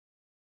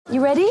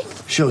You ready?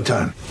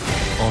 Showtime.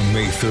 On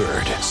May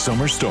 3rd,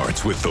 summer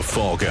starts with The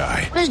Fall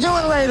Guy. Let's do it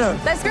later.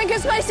 Let's drink a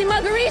spicy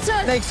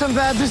margarita. Make some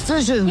bad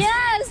decisions.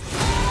 Yes!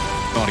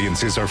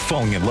 Audiences are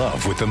falling in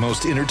love with the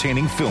most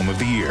entertaining film of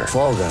the year.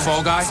 Fall Guy.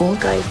 Fall Guy? Fall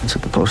Guy. That's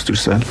what the poster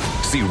said.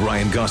 See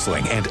Ryan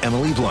Gosling and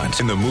Emily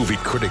Blunt in the movie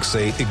critics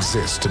say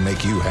exists to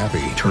make you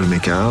happy. Trying to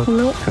make it out?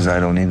 Nope. Because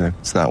I don't either.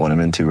 It's not what I'm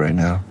into right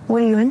now.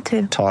 What are you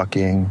into?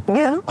 Talking.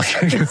 Yeah.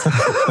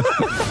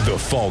 The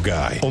Fall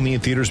Guy. Only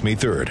in theaters May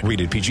 3rd.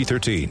 Rated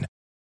PG-13.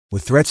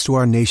 With threats to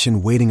our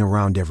nation waiting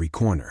around every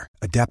corner,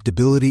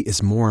 adaptability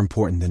is more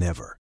important than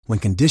ever. When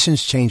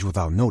conditions change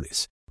without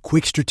notice,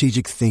 quick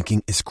strategic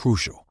thinking is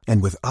crucial.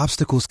 And with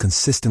obstacles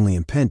consistently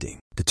impending,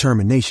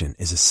 determination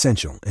is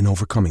essential in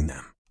overcoming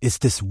them. It's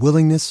this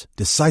willingness,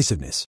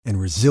 decisiveness, and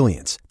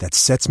resilience that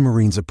sets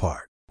Marines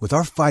apart. With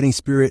our fighting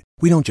spirit,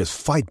 we don't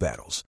just fight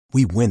battles,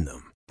 we win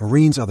them.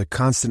 Marines are the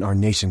constant our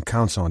nation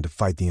counts on to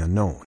fight the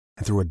unknown.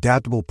 And through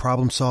adaptable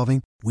problem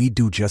solving, we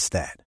do just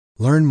that.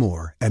 Learn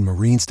more at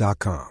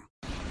marines.com.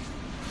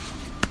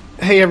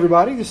 Hey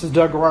everybody, this is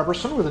Doug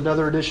Robertson with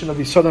another edition of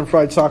the Southern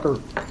Fried Soccer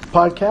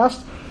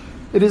Podcast.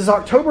 It is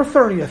October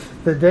 30th,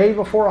 the day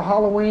before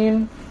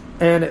Halloween,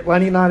 and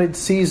Atlanta United's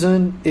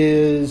season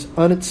is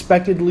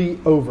unexpectedly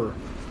over.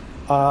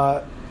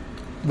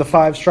 The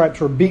Five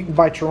Stripes were beaten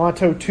by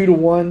Toronto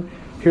 2-1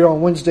 here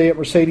on Wednesday at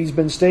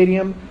Mercedes-Benz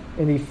Stadium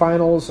in the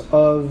finals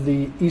of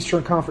the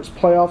Eastern Conference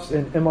playoffs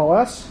in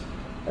MLS.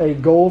 A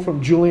goal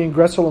from Julian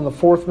Gressel in the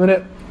 4th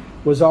minute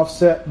was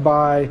offset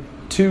by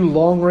two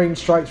long-range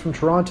strikes from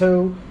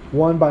Toronto,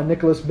 one by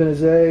Nicolas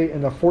Benezet in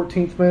the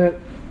 14th minute,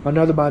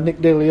 another by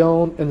Nick De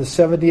Leon in the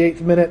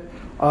 78th minute.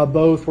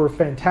 Both were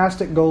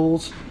fantastic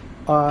goals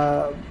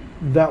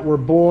that were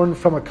born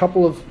from a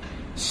couple of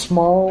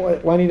small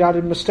Atlanta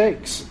United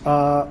mistakes.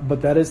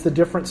 But that is the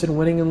difference in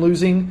winning and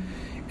losing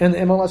in the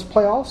MLS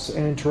playoffs,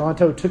 and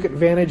Toronto took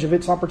advantage of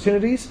its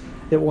opportunities.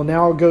 It will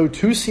now go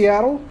to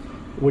Seattle,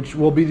 which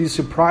will be the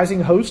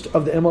surprising host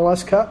of the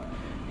MLS Cup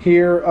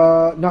here,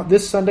 not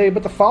this Sunday,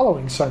 but the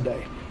following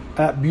Sunday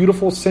at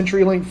beautiful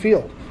CenturyLink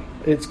Field.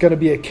 It's going to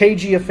be a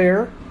cagey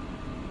affair.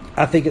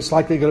 I think it's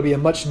likely going to be a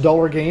much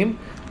duller game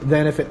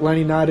than if Atlanta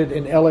United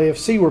and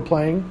LAFC were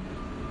playing.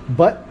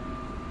 But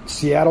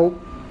Seattle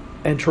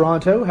and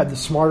Toronto had the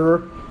smarter,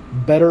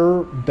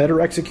 better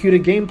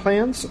executed game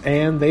plans,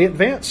 and they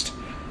advanced.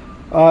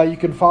 You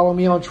can follow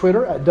me on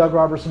Twitter at Doug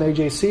Robertson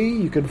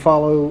AJC. You can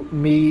follow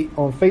me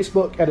on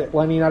Facebook at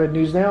Atlanta United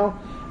News Now.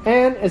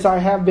 And as I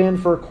have been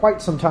for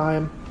quite some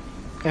time,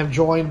 I'm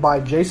joined by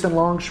Jason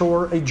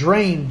Longshore, a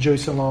drained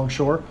Jason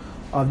Longshore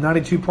of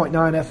 92.9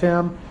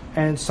 FM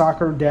and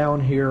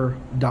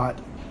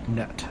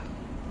SoccerDownHere.net.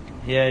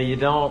 Yeah, you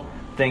don't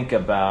think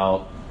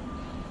about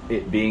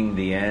it being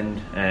the end.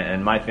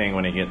 And my thing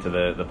when you get to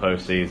the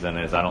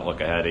postseason is I don't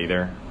look ahead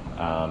either.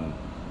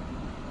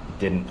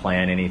 Didn't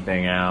plan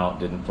anything out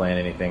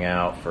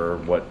for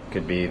what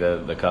could be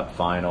the Cup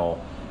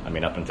final. I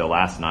mean, up until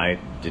last night,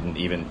 didn't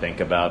even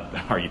think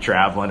about, are you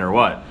traveling or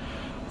what?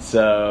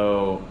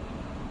 So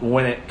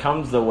when it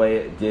comes the way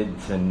it did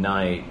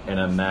tonight in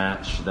a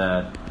match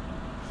that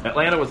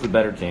Atlanta was the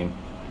better team,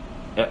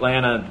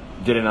 Atlanta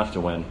did enough to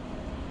win,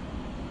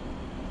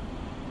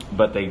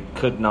 but they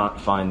could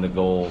not find the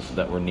goals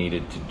that were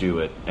needed to do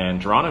it,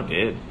 and Toronto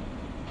did.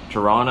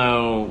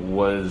 Toronto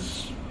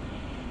was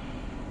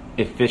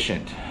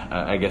efficient,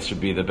 I guess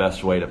would be the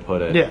best way to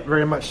put it. Yeah,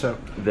 very much so.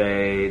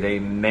 They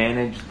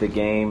managed the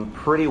game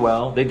pretty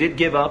well. They did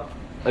give up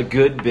a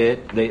good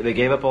bit. They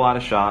gave up a lot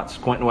of shots.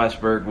 Quentin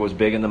Westberg was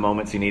big in the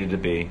moments he needed to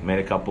be. Made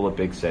a couple of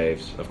big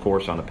saves, of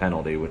course, on a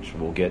penalty, which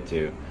we'll get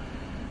to.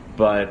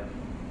 But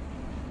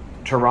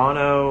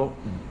Toronto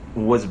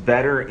was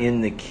better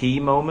in the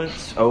key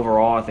moments.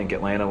 Overall, I think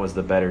Atlanta was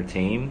the better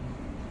team,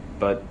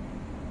 but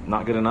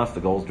not good enough.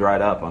 The goals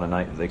dried up on a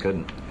night that they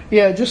couldn't.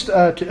 Yeah, just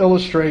to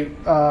illustrate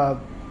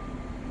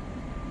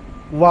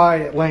why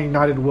Atlanta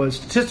United was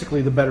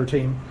statistically the better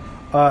team.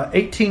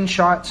 18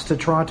 shots to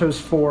Toronto's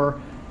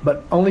 4,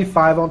 but only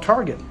 5 on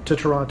target to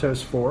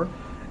Toronto's 4.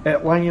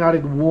 Atlanta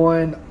United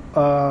won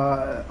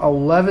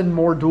 11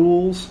 more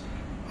duels,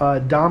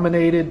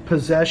 dominated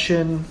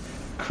possession,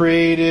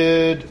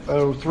 created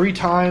 3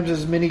 times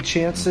as many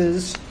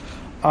chances.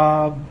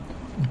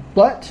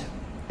 But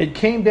it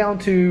came down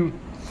to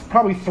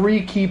probably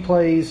 3 key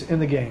plays in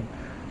the game.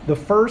 The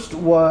first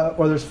was,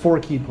 or there's 4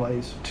 key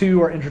plays.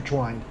 2 are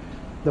intertwined.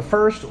 The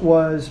first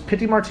was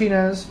Pity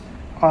Martinez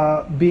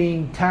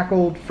being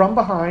tackled from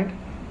behind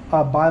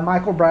by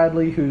Michael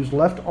Bradley, whose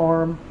left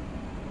arm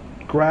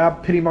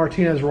grabbed Pity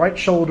Martinez's right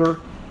shoulder.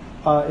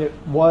 It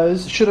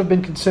should have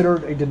been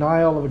considered a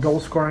denial of a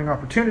goal-scoring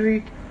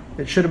opportunity.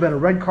 It should have been a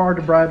red card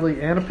to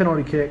Bradley and a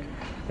penalty kick.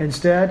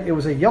 Instead, it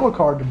was a yellow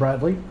card to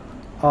Bradley.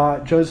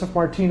 Joseph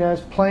Martinez,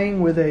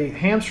 playing with a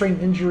hamstring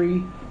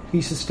injury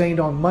he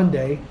sustained on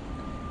Monday,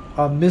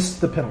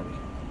 missed the penalty.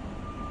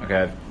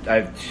 Okay, I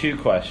have 2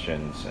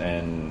 questions,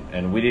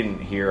 and we didn't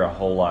hear a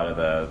whole lot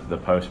of the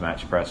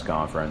post-match press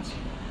conference.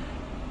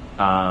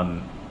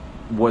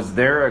 Was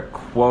there a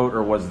quote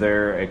or was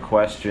there a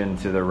question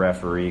to the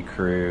referee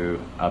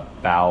crew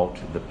about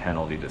the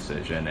penalty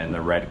decision and the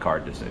red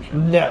card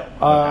decision? No.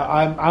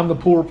 I'm the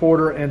pool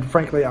reporter, and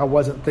frankly, I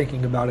wasn't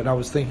thinking about it. I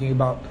was thinking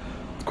about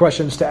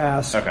questions to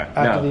ask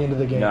after the end of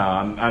the game.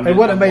 No, it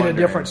would have made a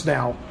difference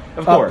now.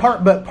 Of course.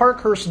 But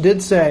Parkhurst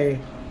did say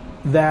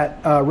that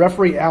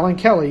referee Alan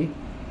Kelly,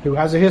 who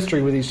has a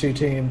history with these two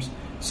teams,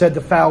 said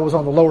the foul was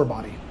on the lower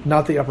body,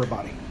 not the upper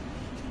body.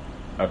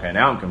 Okay,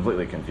 now I'm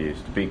completely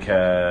confused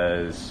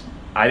because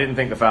I didn't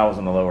think the foul was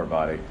on the lower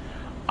body.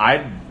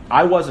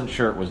 I wasn't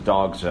sure it was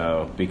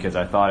Dogso because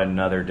I thought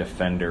another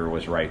defender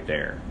was right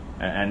there.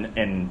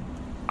 And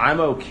I'm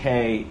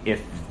okay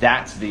if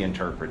that's the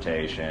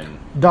interpretation.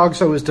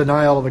 Dogso is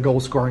denial of the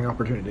goal-scoring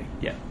opportunity.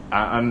 Yeah.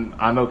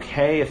 I'm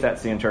okay if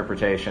that's the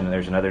interpretation and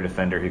there's another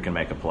defender who can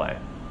make a play.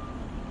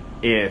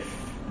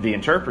 If the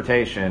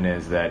interpretation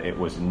is that it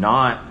was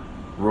not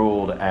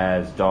ruled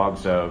as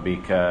Dogso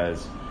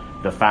because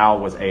the foul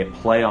was a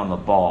play on the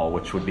ball,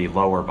 which would be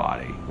lower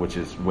body, which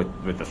is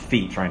with the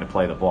feet trying to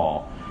play the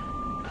ball.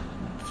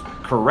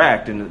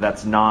 Correct, and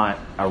that's not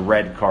a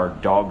red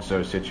card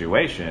Dogso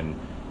situation,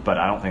 but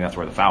I don't think that's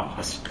where the foul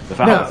was. The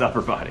foul was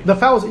upper body. The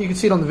foul was, you can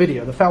see it on the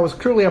video, the foul was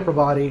clearly upper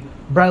body.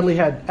 Bradley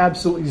had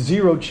absolutely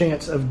zero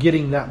chance of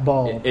getting that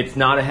ball. It's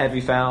not a heavy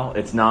foul.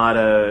 It's not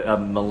a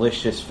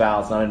malicious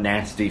foul. It's not a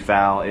nasty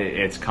foul.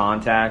 It's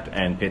contact,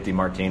 and Pity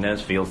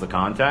Martinez feels the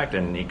contact,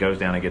 and he goes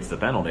down and gets the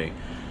penalty.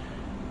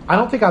 I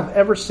don't think I've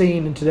ever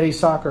seen in today's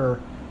soccer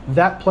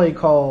that play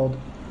called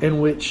in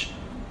which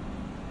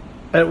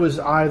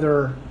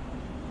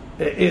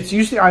it's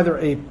usually either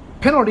a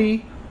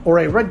penalty or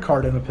a red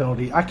card and a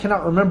penalty. I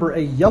cannot remember a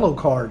yellow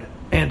card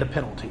and a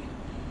penalty.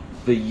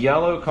 The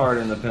yellow card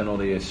and the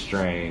penalty is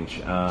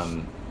strange.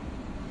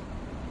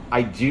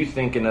 I do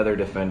think another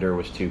defender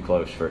was too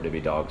close for it to be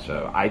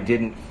Dogso. I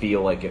didn't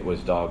feel like it was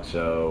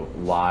Dogso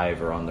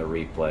live or on the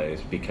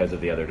replays because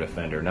of the other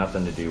defender.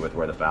 Nothing to do with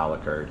where the foul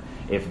occurred.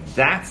 If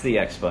that's the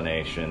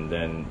explanation,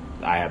 then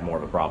I have more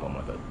of a problem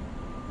with it.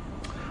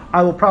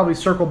 I will probably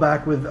circle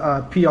back with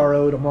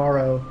PRO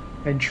tomorrow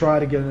and try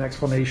to get an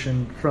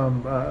explanation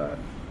from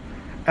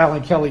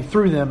Alan Kelly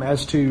through them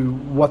as to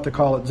what the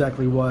call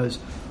exactly was.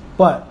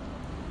 But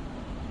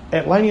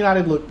Atlanta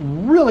United looked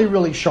really,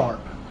 really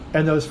sharp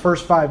in those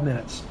first 5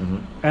 minutes. Mm-hmm.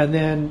 And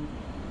then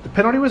the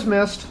penalty was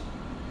missed.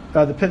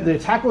 The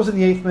attack was in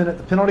the 8th minute.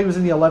 The penalty was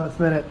in the 11th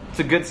minute. It's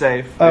a good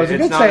save. It was a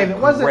good save. It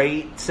wasn't a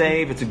great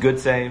save. It's a good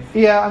save.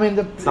 Yeah, I mean,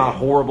 it's not a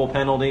horrible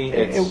penalty.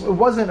 It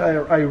wasn't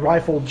a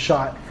rifled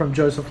shot from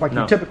Joseph like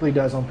he typically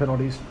does on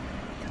penalties.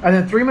 And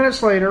then 3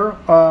 minutes later,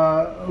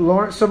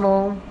 Laurent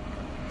Simon,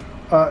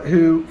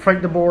 who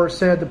Frank de Boer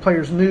said the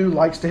players knew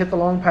likes to hit the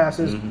long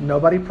passes. Mm-hmm.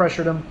 Nobody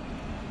pressured him.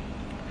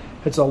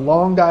 It's a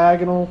long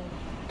diagonal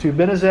to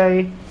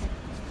Benazet.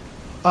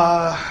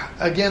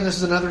 Again, this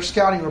is another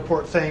scouting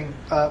report thing.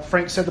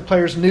 Frank said the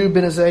players knew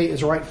Benazet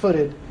is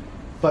right-footed,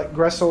 but Julian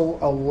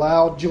Gressel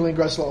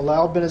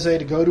allowed Benazet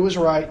to go to his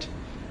right,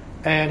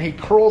 and he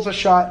curls a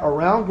shot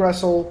around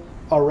Gressel,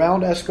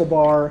 around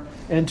Escobar,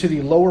 into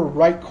the lower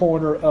right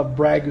corner of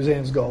Brad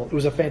Guzan's goal. It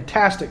was a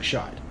fantastic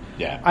shot.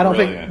 Yeah, I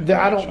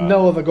don't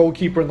know of a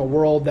goalkeeper in the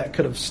world that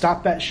could have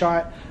stopped that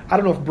shot. I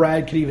don't know if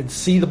Brad could even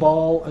see the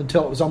ball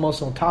until it was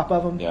almost on top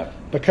of him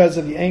because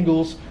of the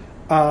angles.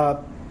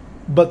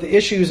 But the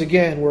issues,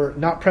 again, were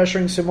not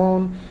pressuring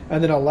Simon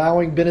and then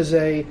allowing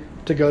Benazet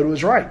to go to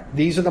his right.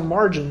 These are the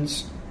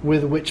margins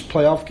with which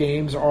playoff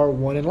games are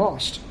won and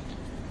lost.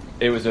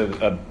 It was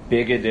a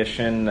big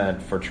addition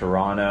that for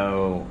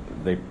Toronto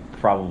they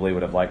probably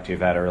would have liked to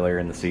have had earlier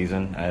in the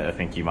season. I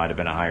think you might have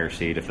been a higher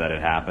seed if that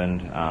had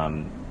happened.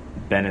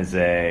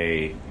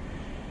 Benazet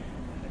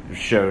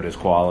showed his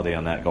quality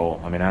on that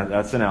goal. I mean,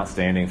 that's an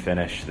outstanding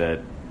finish.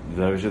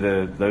 Those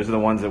are the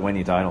ones that win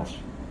you titles.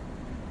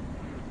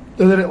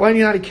 That Atlanta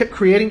United kept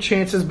creating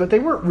chances, but they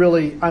weren't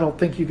really, I don't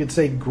think you could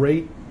say,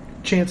 great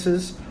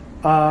chances.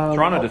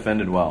 Toronto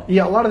defended well.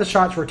 Yeah, a lot of the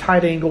shots were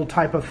tight angle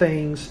type of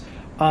things.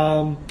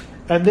 And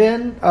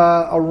then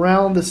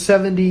around the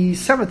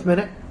 77th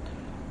minute,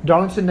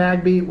 Darlington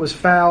Nagbe was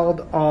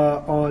fouled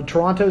on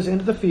Toronto's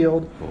end of the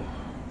field. Cool.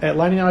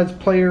 Atlanta United's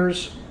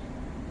players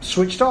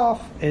switched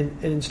off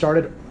and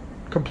started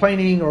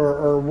complaining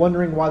or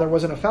wondering why there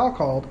wasn't a foul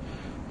called.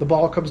 The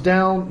ball comes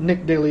down.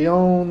 Nick De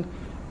Leon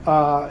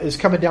is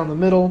coming down the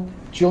middle.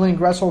 Julian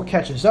Gressel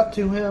catches up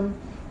to him,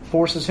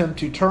 forces him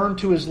to turn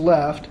to his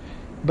left,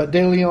 but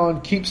De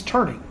Leon keeps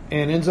turning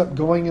and ends up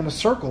going in a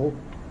circle.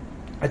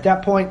 At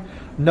that point,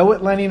 no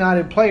Atlanta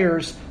United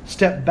players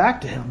step back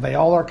to him. They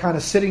all are kind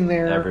of sitting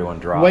there, everyone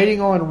dropped, waiting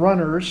on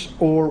runners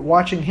or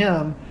watching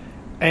him,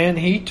 and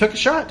he took a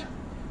shot.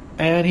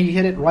 And he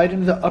hit it right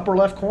into the upper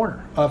left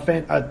corner. A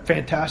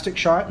fantastic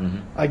shot.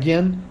 Mm-hmm.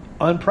 Again,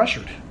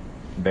 unpressured.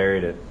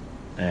 Buried it.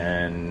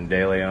 And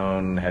De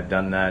Leon had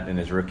done that in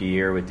his rookie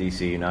year with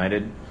DC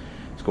United.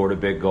 Scored a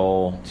big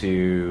goal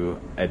to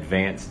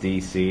advance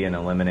DC and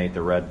eliminate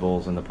the Red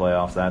Bulls in the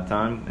playoffs that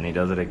time. And he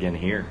does it again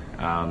here.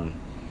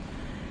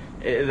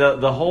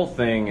 The whole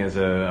thing is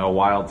a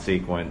wild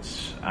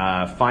sequence.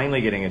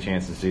 Finally getting a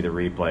chance to see the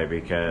replay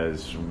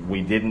because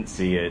we didn't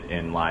see it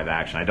in live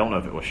action. I don't know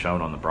if it was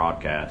shown on the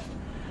broadcast.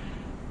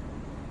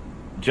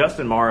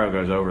 Justin Morrow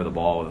goes over the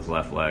ball with his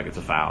left leg. It's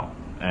a foul.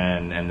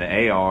 And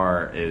the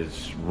AR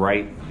is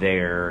right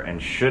there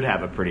and should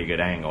have a pretty good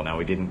angle. Now,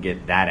 we didn't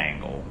get that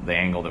angle. The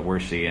angle that we're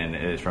seeing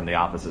is from the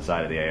opposite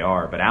side of the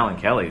AR. But Alan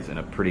Kelly's in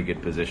a pretty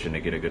good position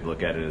to get a good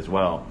look at it as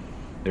well.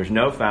 There's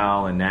no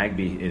foul, and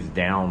Nagbe is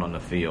down on the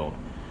field.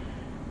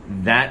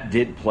 That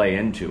did play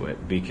into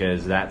it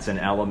because that's an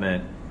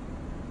element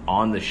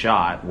on the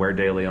shot where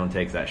De Leon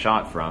takes that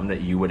shot from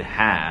that you would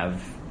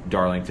have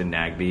Darlington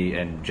Nagbe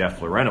and Jeff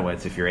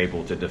Larentowicz if you're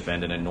able to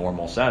defend in a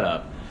normal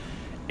setup.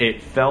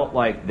 It felt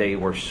like they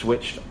were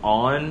switched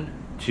on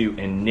to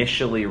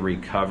initially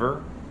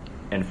recover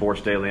and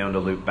force De Leon to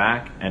loop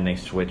back, and they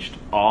switched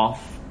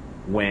off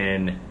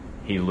when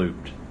he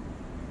looped.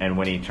 And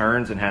when he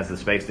turns and has the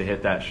space to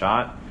hit that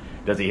shot,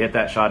 does he hit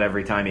that shot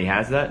every time he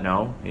has that?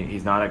 No.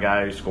 He's not a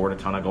guy who scored a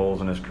ton of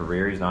goals in his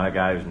career. He's not a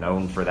guy who's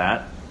known for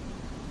that.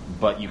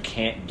 But you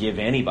can't give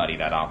anybody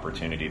that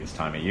opportunity this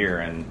time of year,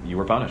 and you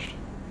were punished.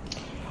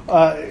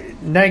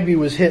 Nagbe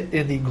was hit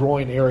in the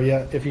groin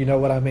area, if you know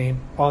what I mean,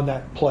 on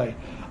that play.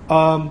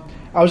 I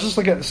was just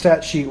looking at the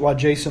stat sheet while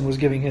Jason was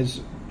giving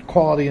his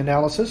quality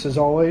analysis, as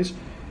always.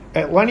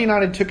 Atlanta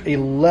United took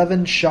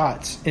 11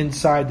 shots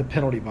inside the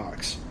penalty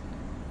box.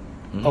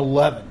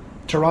 11.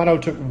 Toronto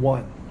took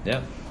 1.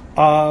 Yeah.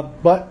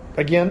 But,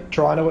 again,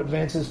 Toronto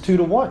advances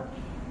 2-1.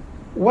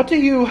 What do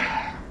you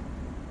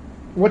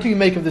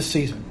make of this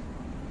season?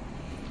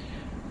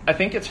 I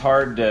think it's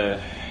hard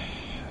to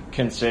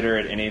consider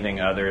it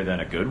anything other than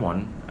a good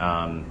one.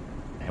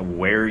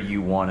 Where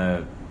you want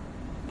to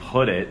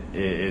put it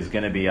is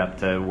going to be up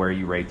to where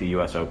you rate the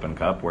U.S. Open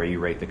Cup, where you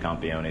rate the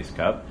Campeones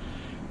Cup,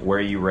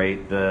 where you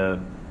rate the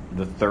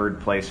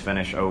third place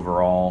finish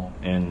overall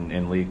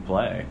in league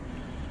play,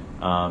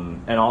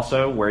 and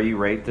also where you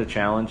rate the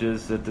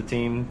challenges that the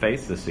team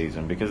faced this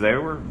season, because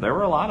there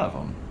were a lot of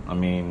them. I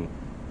mean,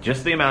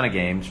 just the amount of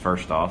games.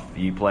 First off,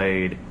 you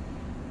played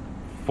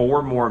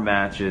 4 more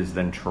matches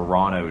than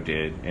Toronto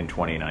did in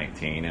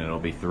 2019, and it'll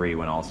be 3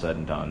 when all's said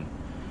and done.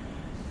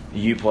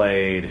 You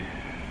played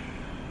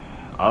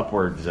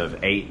upwards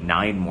of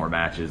 8-9 more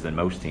matches than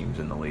most teams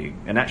in the league,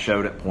 and that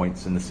showed at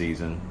points in the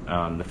season.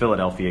 The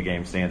Philadelphia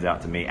game stands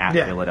out to me at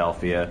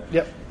Philadelphia,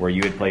 where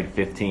you had played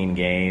 15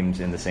 games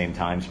in the same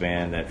time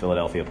span that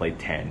Philadelphia played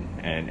 10,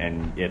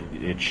 and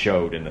it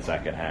showed in the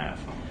second half.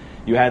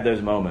 You had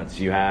those moments.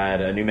 You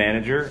had a new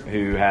manager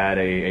who had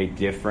a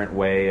different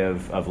way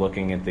of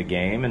looking at the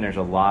game, and there's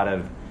a lot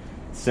of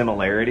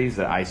similarities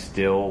that I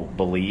still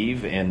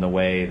believe in the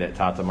way that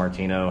Tata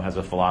Martino has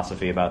a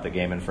philosophy about the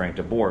game and Frank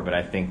de Boer, but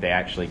I think they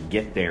actually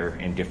get there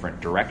in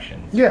different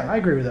directions. Yeah, I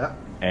agree with that.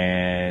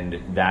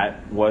 And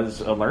that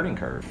was a learning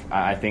curve.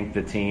 I think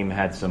the team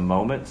had some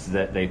moments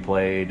that they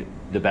played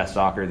the best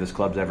soccer this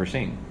club's ever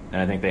seen,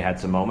 and I think they had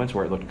some moments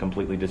where it looked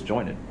completely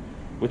disjointed,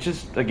 which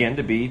is, again,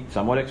 to be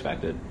somewhat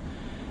expected.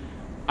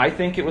 I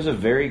think it was a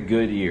very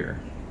good year,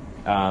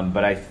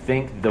 but I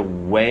think the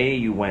way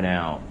you went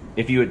out,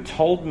 if you had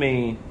told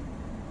me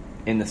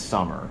in the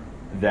summer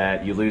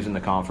that you lose in the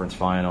conference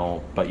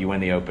final, but you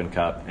win the Open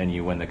Cup and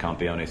you win the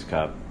Campeones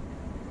Cup,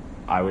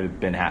 I would have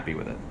been happy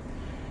with it.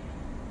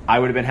 I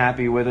would have been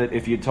happy with it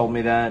if you'd told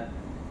me that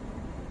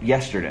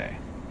yesterday,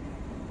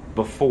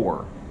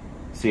 before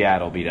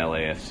Seattle beat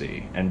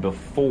LAFC, and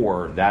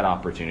before that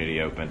opportunity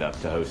opened up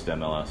to host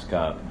MLS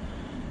Cup.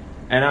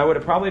 And I would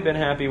have probably been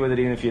happy with it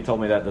even if you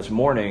told me that this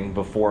morning,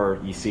 before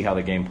you see how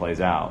the game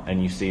plays out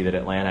and you see that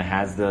Atlanta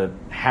has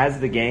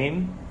the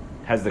game,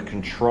 has the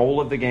control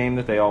of the game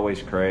that they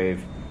always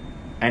crave,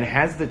 and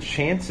has the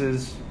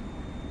chances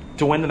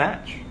to win the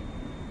match.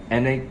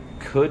 And they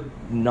could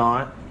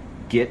not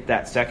get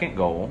that second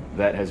goal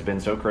that has been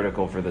so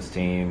critical for this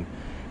team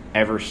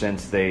ever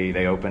since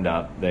they opened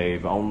up.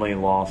 They've only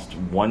lost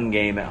 1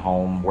 game at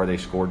home where they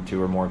scored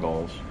 2 or more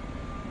goals.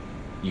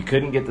 You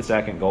couldn't get the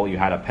second goal. You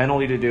had a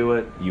penalty to do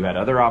it. You had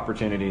other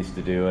opportunities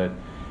to do it.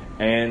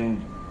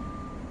 And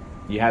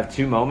you have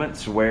 2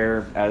 moments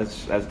where,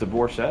 as De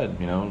Boer said,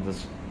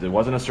 it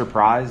wasn't a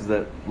surprise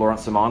that Laurent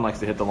Simon likes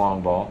to hit the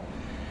long ball.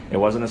 It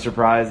wasn't a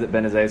surprise that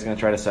Benazet is going to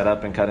try to set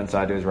up and cut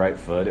inside to his right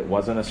foot. It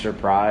wasn't a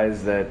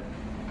surprise that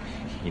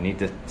you need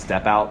to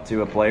step out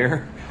to a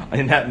player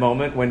in that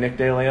moment when Nick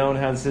De Leon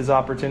has his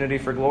opportunity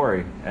for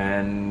glory.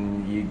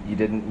 And you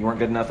weren't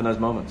good enough in those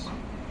moments.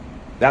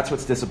 That's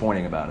what's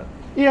disappointing about it.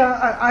 Yeah,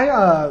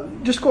 I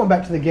just going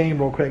back to the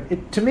game real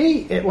quick. To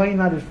me, Atlanta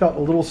United felt a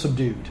little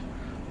subdued.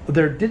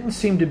 There didn't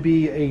seem to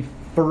be a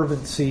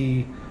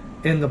fervency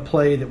in the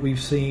play that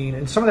we've seen,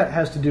 and some of that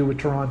has to do with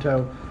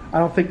Toronto. I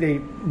don't think they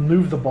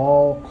moved the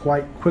ball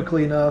quite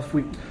quickly enough.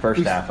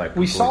 First half, I completely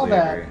we saw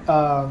that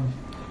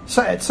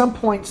agree. At some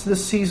points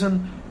this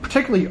season,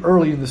 particularly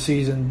early in the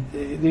season,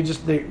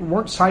 they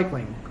weren't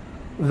cycling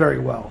very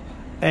well,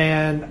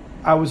 and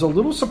I was a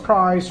little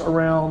surprised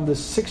around the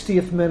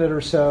 60th minute or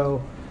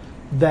so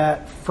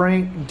that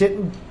Frank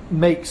didn't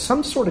make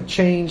some sort of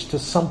change to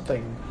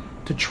something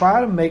to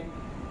try to make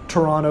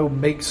Toronto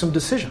make some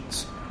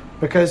decisions,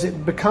 because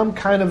it become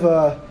kind of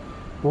a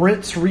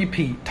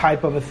rinse-repeat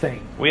type of a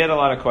thing. We had a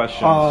lot of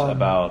questions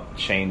about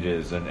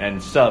changes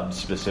and subs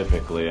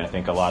specifically. I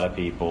think a lot of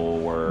people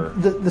were...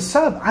 The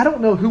sub, I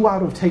don't know who I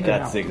would have taken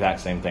out. That's the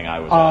exact same thing I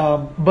was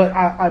at. But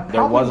I probably...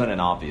 There wasn't an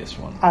obvious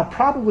one. I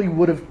probably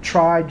would have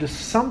tried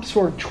just some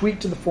sort of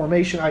tweak to the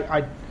formation.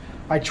 I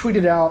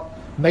tweeted out,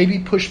 maybe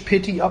push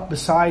Pitti up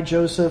beside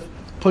Joseph,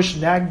 push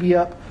Nagbe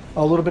up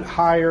a little bit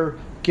higher,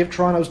 give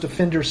Toronto's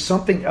defenders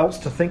something else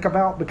to think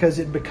about, because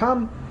it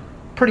become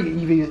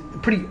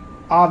pretty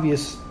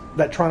obvious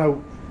that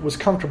Toronto was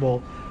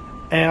comfortable,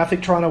 and I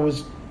think Toronto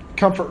was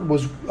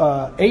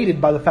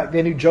aided by the fact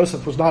they knew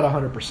Joseph was not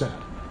 100%.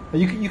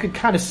 You could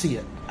kind of see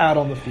it out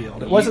on the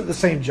field. It wasn't the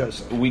same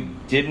Joseph. We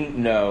didn't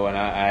know, and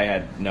I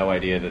had no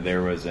idea that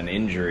there was an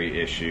injury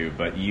issue,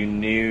 but you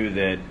knew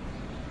that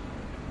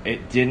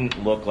it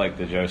didn't look like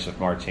the Joseph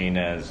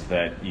Martinez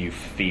that you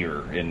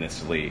fear in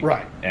this league.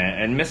 Right.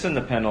 And missing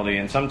the penalty,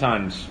 and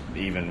sometimes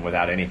even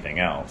without anything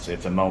else,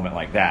 it's a moment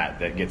like that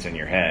gets in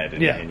your head,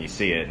 and you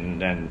see it.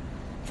 And then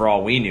for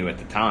all we knew at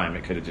the time,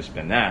 it could have just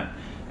been that,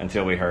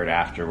 until we heard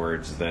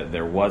afterwards that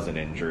there was an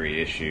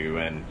injury issue.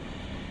 And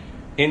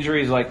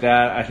injuries like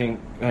that, I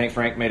think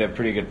Frank made a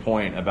pretty good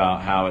point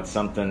about how it's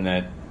something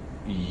that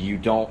you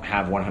don't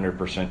have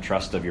 100%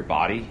 trust of your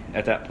body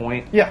at that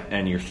point. Yeah.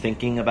 And you're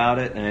thinking about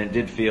it. And it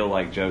did feel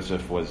like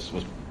Joseph was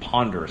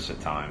ponderous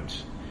at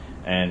times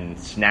and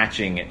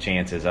snatching at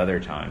chances other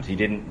times. He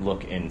didn't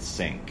look in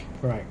sync.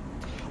 Right.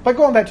 But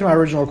going back to my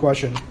original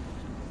question,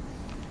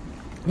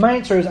 my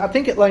answer is I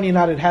think Atlanta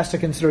United has to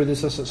consider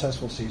this a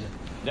successful season.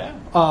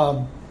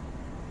 Yeah.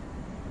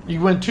 You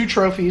win 2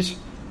 trophies.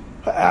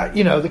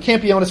 The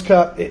Campeones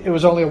Cup, it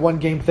was only a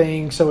one-game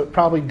thing, so it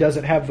probably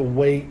doesn't have the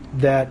weight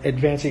that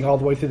advancing all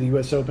the way through the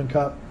U.S. Open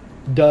Cup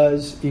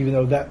does, even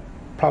though that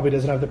probably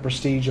doesn't have the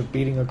prestige of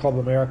beating the Club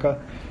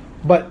America.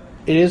 But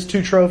it is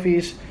 2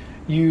 trophies.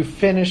 You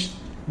finished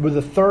with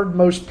the 3rd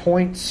most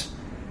points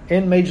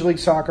in Major League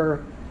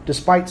Soccer,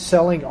 despite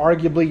selling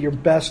arguably your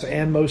best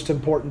and most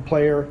important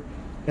player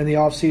in the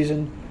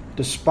offseason,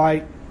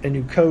 despite a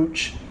new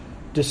coach,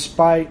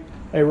 despite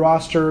a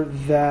roster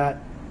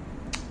that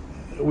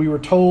we were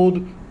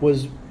told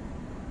was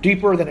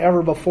deeper than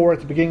ever before at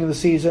the beginning of the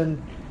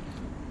season.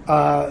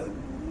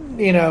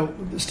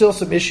 Still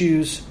some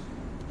issues,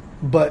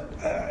 but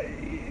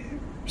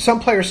some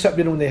players stepped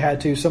in when they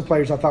had to. Some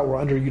players I thought were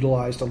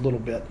underutilized a little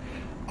bit.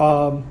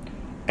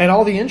 And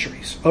all the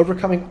injuries,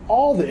 overcoming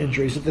all the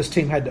injuries that this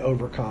team had to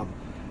overcome.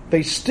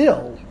 They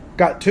still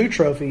got 2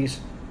 trophies,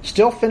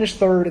 still finished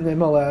 3rd in the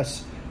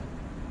MLS.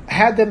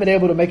 Had them been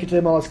able to make it to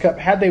the MLS Cup,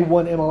 had they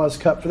won MLS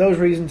Cup, for those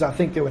reasons, I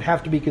think they would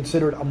have to be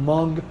considered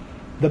among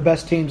the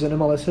best teams in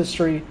MLS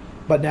history.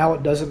 But now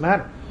it doesn't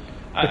matter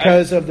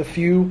because of the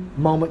few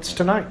moments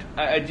tonight.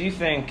 I do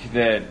think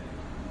that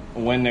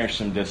when there's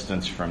some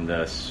distance from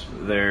this,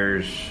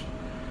 there's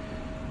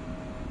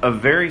a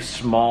very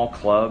small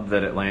club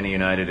that Atlanta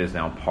United is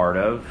now part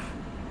of.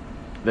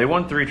 They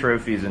won 3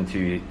 trophies in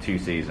two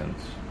seasons.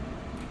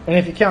 And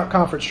if you count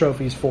conference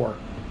trophies, 4.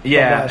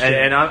 Yeah,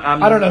 and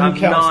I don't know who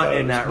counts not those,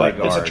 in that but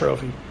regard. It's a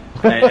trophy.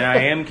 And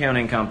I am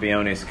counting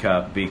Campeones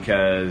Cup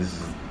because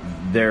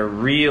there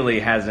really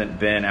hasn't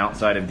been,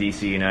 outside of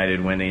DC United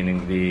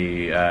winning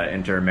the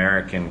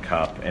Inter-American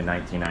Cup in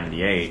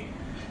 1998,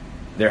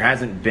 there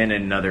hasn't been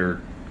another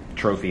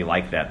trophy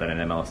like that an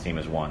MLS team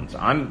has won. So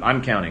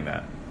I'm counting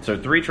that. So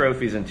 3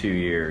 trophies in 2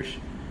 years.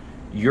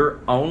 Your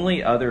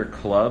only other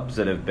clubs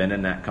that have been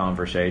in that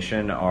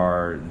conversation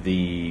are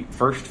the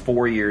first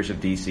 4 years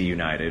of DC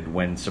United,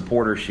 when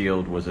Supporter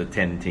Shield was a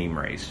 10-team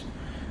race.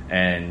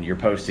 And your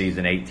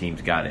postseason, 8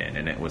 teams got in,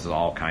 and it was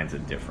all kinds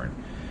of different.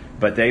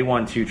 But they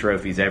won 2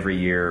 trophies every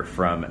year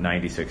from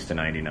 96 to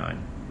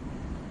 99.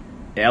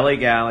 LA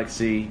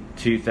Galaxy,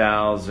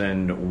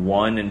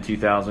 2001 and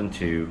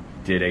 2002,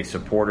 did a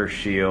Supporter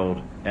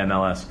Shield,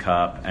 MLS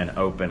Cup, and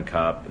Open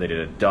Cup. They did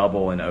a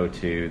double in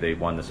 2002. They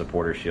won the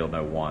Supporter Shield in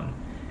 2001.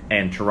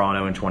 And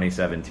Toronto in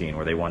 2017,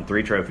 where they won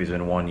 3 trophies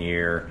in 1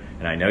 year.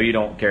 And I know you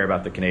don't care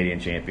about the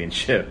Canadian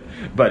Championship,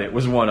 but it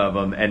was one of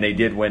them. And they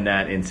did win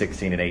that in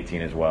 16 and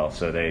 18 as well.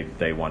 So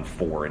they won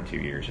 4 in 2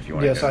 years, if you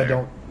want to go there. Yes, I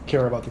don't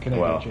care about the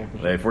Canadian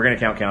Championship. If we're going to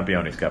count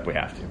Campeones Cup, we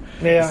have to.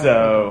 Yeah,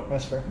 so,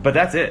 that's fair. But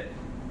that's it.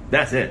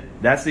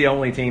 That's the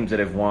only teams that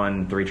have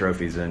won 3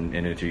 trophies in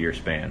a 2-year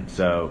span.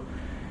 So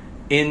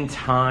in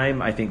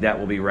time, I think that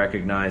will be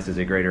recognized as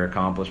a greater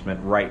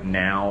accomplishment. Right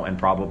now, and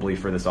probably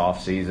for this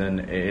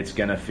offseason, it's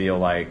going to feel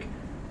like,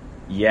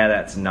 yeah,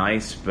 that's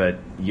nice, but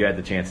you had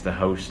the chance to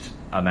host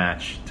a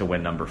match to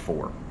win number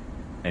 4,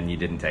 and you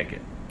didn't take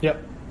it.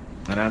 Yep.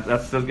 And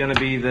that's still going to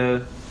be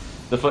the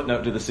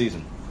footnote to the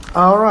season.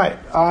 All right.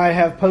 I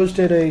have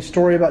posted a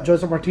story about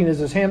Joseph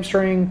Martinez's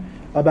hamstring,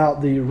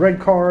 about the red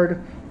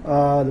card,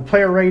 the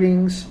player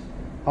ratings.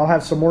 I'll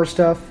have some more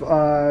stuff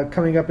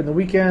coming up in the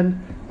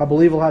weekend. I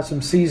believe we'll have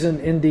some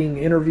season-ending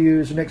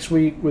interviews next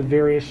week with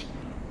various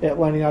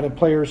Atlanta United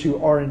players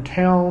who are in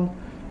town.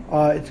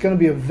 It's going to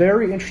be a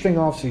very interesting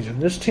offseason.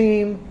 This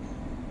team,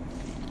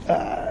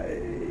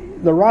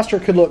 the roster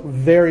could look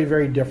very,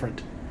 very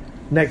different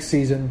next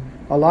season.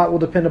 A lot will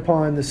depend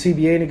upon the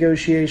CBA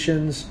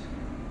negotiations.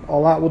 A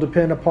lot will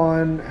depend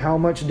upon how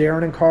much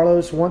Darren and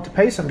Carlos want to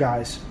pay some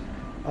guys.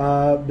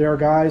 There are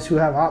guys who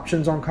have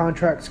options on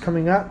contracts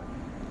coming up.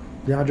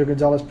 Leandro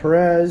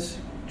Gonzalez-Perez,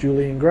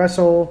 Julian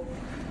Gressel,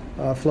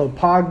 Flo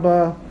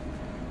Pogba,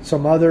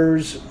 some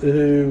others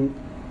who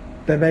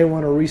they may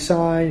want to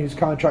re-sign, whose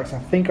contracts I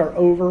think are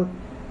over.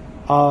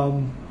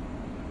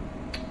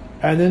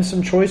 And then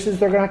some choices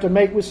they're going to have to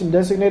make with some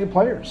designated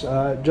players.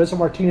 Joseph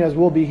Martinez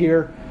will be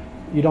here.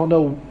 You don't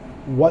know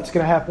what's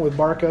going to happen with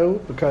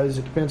Barco because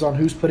it depends on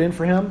who's put in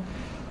for him.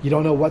 You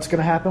don't know what's going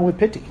to happen with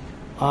Pitti.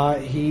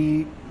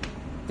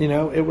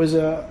 It was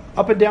a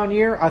up and down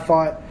year. I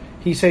thought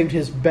he saved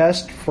his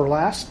best for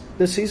last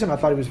this season. I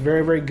thought he was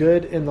very, very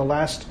good in the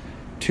last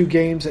 2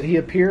 games that he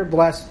appeared.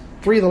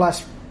 Three of the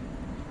last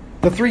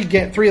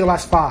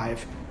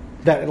 5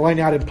 that Atlanta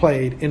United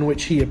played in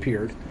which he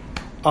appeared.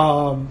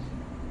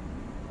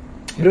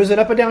 It was an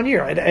up and down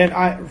year, and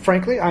I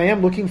frankly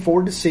am looking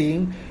forward to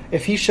seeing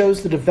if he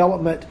shows the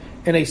development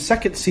in a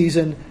second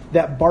season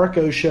that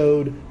Barco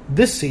showed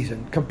this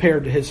season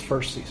compared to his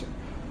first season.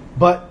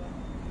 But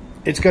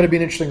it's going to be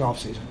an interesting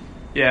offseason.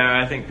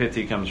 Yeah, I think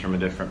Pitti comes from a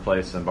different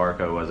place than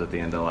Barco was at the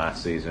end of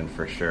last season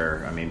for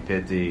sure. I mean,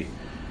 Pitti,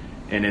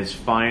 in his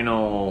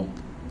final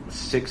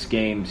 6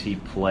 games he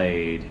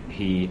played,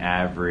 he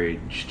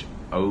averaged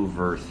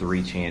over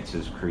 3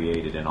 chances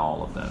created in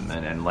all of them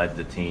and led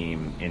the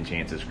team in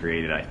chances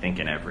created, I think,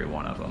 in every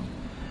one of them.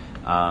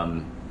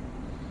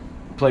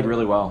 Played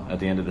really well at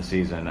the end of the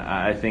season.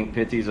 I think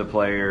Pitti's a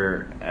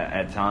player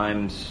at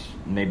times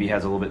maybe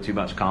has a little bit too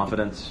much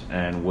confidence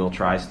and will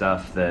try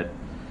stuff that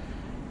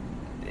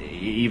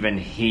even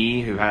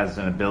he, who has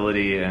an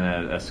ability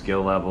and a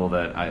skill level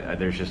that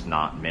there's just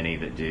not many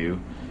that do,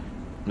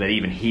 that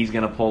even he's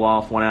going to pull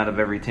off 1 out of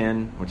every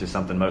 10, which is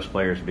something most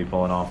players would be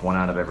pulling off 1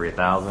 out of every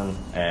 1,000.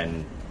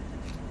 And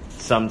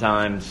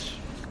sometimes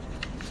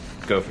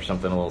go for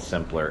something a little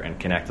simpler and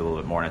connect a little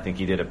bit more. And I think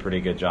he did a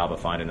pretty good job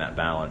of finding that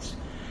balance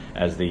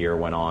as the year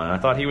went on. And I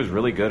thought he was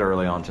really good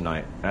early on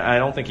tonight. I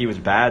don't think he was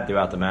bad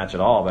throughout the match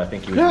at all, but I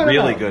think he was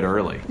really good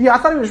early. Yeah, I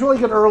thought he was really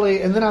good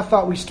early, and then I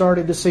thought we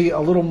started to see a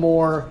little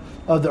more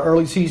of the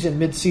early season,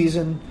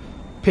 mid-season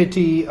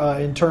Pitti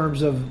in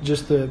terms of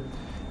just the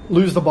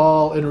lose the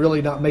ball and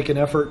really not make an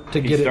effort to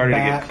get it back. He started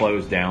to get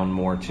closed down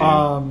more, too,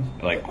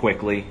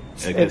 quickly,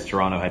 because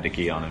Toronto had to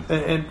key on him.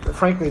 And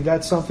frankly,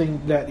 that's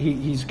something that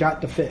he's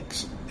got to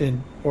fix.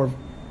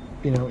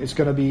 It's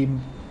going to be –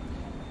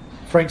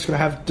 Frank's going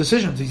to have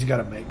decisions he's got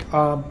to make.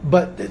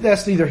 But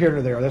that's neither here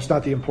nor there. That's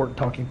not the important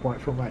talking point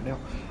from right now.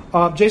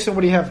 Jason, what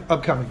do you have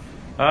upcoming?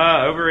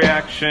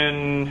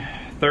 Overreaction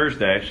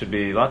Thursday. Should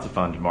be lots of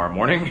fun tomorrow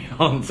morning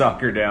on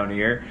Soccer Down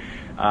Here.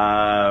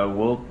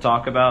 We'll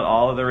talk about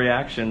all of the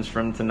reactions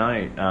from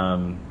tonight.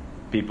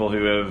 People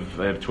who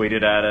have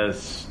tweeted at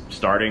us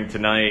starting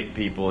tonight,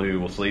 people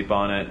who will sleep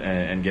on it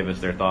and give us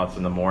their thoughts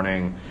in the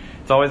morning.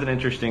 It's always an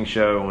interesting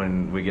show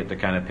when we get to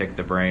kind of pick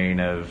the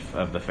brain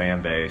of the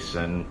fan base.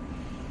 And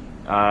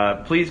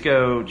please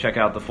go check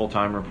out the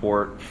full-time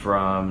report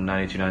from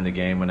 92.9 The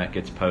Game when that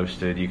gets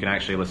posted. You can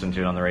actually listen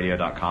to it on the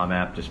radio.com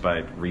app just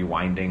by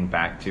rewinding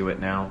back to it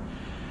now.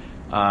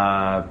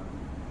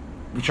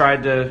 We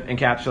tried to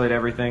encapsulate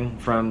everything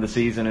from the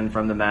season and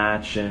from the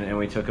match, and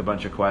we took a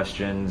bunch of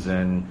questions,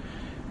 and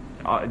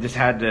just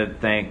had to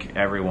thank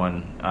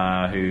everyone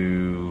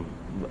who,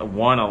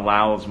 one,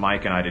 allows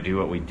Mike and I to do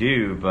what we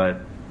do,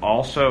 but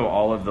also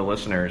all of the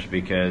listeners,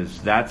 because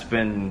that's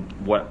been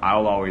what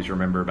I'll always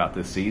remember about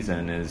this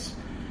season is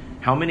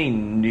how many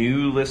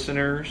new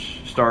listeners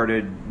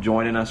started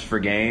joining us for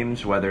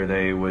games, whether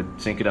they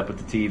would sync it up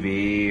with the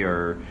TV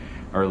or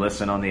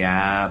listen on the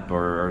app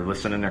or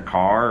listen in their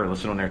car or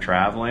listen when they're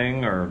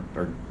traveling or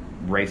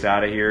race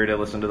out of here to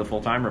listen to the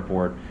full-time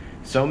report.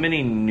 So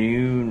many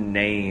new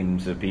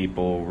names of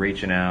people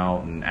reaching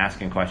out and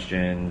asking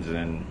questions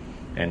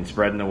and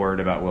spreading the word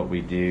about what we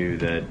do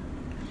that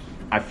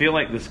I feel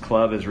like this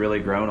club has really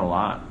grown a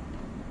lot,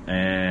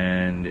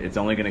 and it's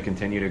only going to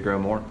continue to grow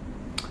more.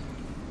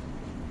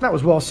 That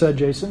was well said,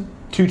 Jason.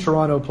 2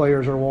 Toronto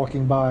players are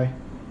walking by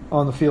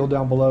on the field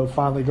down below,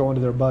 finally going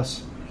to their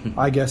bus,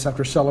 I guess,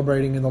 after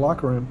celebrating in the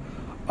locker room.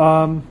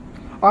 I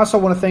also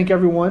want to thank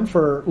everyone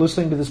for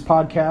listening to this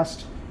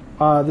podcast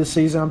this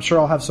season. I'm sure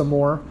I'll have some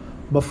more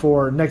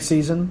before next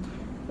season.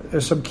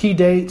 There's some key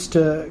dates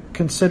to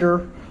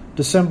consider.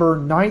 December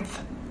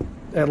 9th,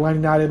 Atlanta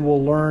United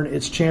will learn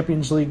its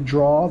Champions League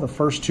draw, the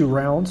first 2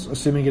 rounds,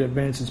 assuming it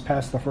advances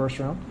past the first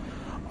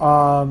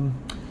round.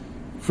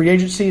 Free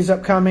agency is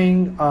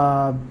upcoming.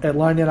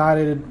 Atlanta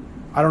United,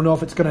 I don't know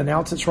if it's going to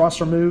announce its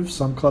roster moves.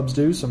 Some clubs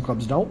do, some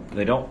clubs don't.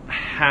 They don't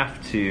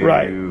have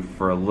to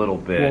for a little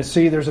bit. We'll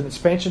see. There's an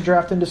expansion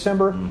draft in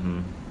December.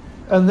 Mm-hmm.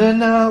 And then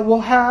we'll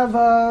have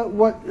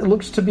what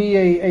looks to be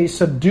a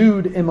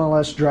subdued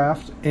MLS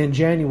draft in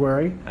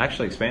January.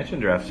 Actually, expansion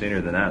draft sooner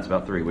than that. It's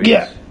about 3 weeks.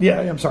 Yeah,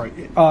 I'm sorry.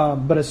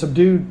 But a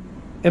subdued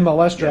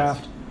MLS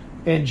draft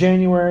in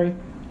January.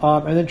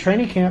 And then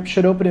training camp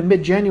should open in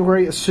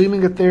mid-January,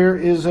 assuming that there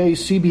is a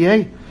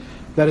CBA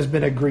that has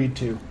been agreed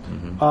to,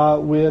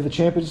 with the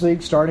Champions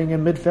League starting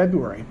in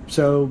mid-February.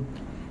 So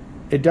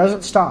it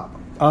doesn't stop.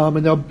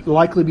 And there'll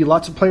likely be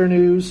lots of player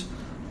news,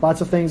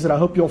 lots of things that I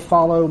hope you'll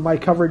follow my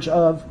coverage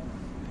of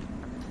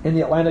in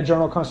the Atlanta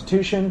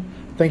Journal-Constitution.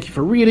 Thank you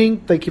for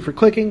reading. Thank you for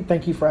clicking.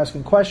 Thank you for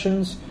asking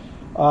questions.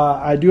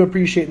 I do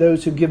appreciate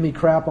those who give me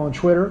crap on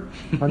Twitter,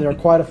 and there are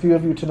quite a few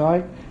of you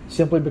tonight,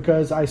 simply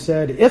because I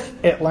said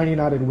if Atlanta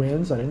United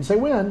wins. I didn't say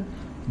when,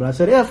 but I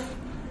said if.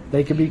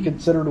 They could be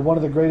considered one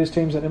of the greatest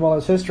teams in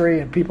MLS history,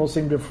 and people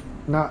seem to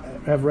not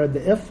have read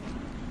the if.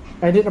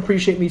 And didn't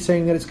appreciate me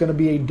saying that it's going to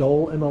be a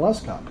dull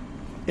MLS Cup.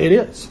 It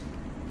is.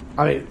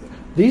 I mean,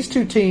 these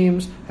two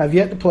teams have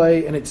yet to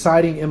play an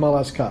exciting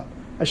MLS Cup.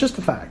 That's just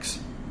the facts.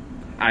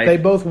 They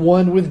both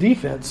won with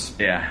defense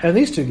in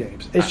these two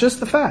games. It's just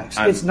the facts.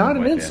 It's not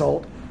an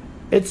insult.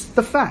 It's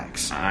the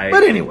facts.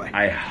 But anyway.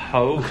 I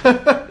hope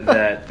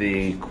that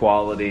the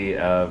quality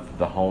of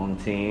the home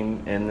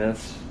team in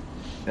this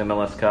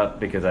MLS Cup,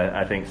 because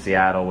I think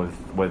Seattle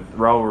with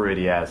Raul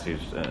Ruidiaz,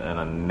 who's an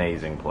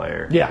amazing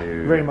player. Yeah,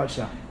 very much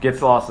so.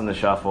 Gets lost in the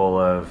shuffle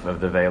of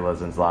the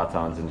Velas and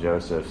Zlatans and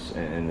Josephs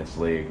in this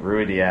league.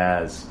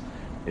 Ruidiaz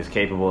is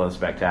capable of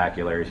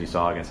spectacular, as you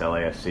saw against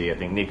LAFC. I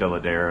think Nico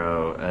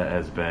Ladero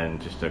has been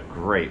just a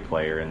great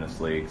player in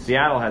this league.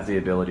 Seattle has the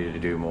ability to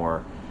do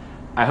more.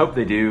 I hope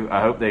they do.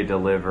 I hope they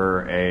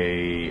deliver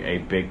a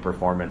big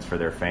performance for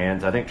their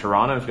fans. I think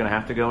Toronto's going to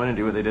have to go in and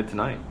do what they did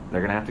tonight.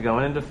 They're going to have to go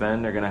in and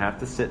defend. They're going to have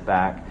to sit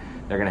back.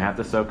 They're going to have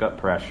to soak up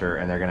pressure,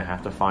 and they're going to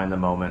have to find the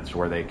moments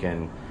where they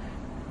can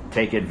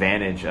take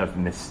advantage of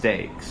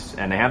mistakes.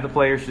 And they have the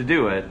players to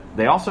do it.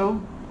 They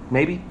also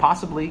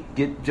possibly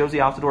get Josie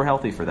Altidore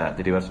healthy for that.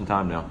 They do have some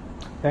time now.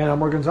 And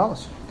Omar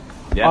Gonzalez.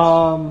 Yes.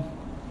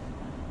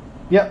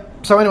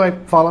 So anyway,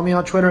 follow me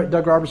on Twitter at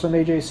Doug Robertson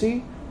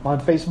AJC, on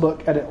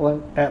Facebook at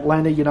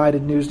Atlanta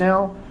United News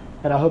Now,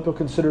 and I hope you'll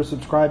consider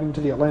subscribing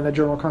to the Atlanta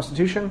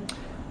Journal-Constitution.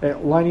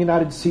 Atlanta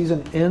United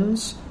season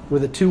ends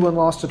with a 2-1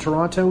 loss to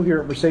Toronto here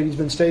at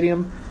Mercedes-Benz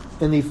Stadium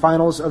in the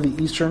finals of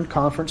the Eastern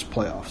Conference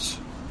playoffs.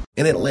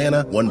 In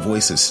Atlanta, one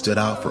voice has stood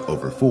out for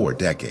over 4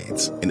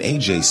 decades. An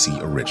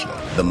AJC original,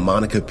 The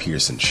Monica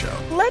Pearson Show.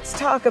 Let's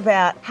talk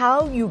about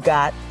how you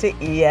got to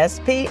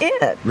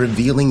ESPN.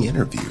 Revealing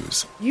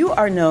interviews. You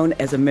are known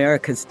as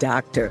America's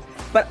doctor,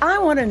 but I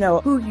want to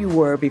know who you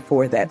were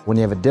before that. When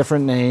you have a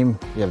different name,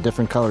 you have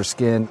different color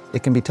skin,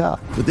 it can be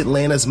tough. With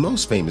Atlanta's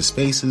most famous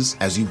faces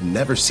as you've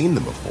never seen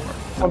them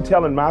before. I'm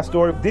telling my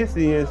story. This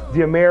is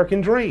the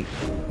American dream.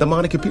 The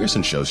Monica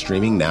Pearson Show,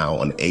 streaming now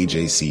on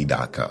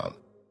AJC.com.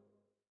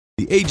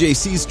 The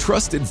AJC's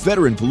trusted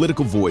veteran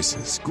political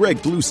voices, Greg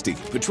Bluestein,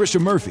 Patricia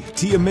Murphy,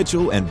 Tia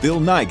Mitchell, and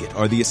Bill Nygut,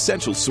 are the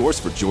essential source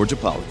for Georgia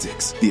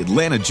politics. The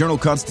Atlanta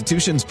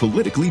Journal-Constitution's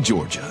Politically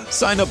Georgia.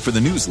 Sign up for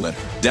the newsletter,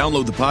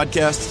 download the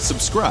podcast,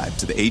 subscribe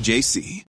to the AJC.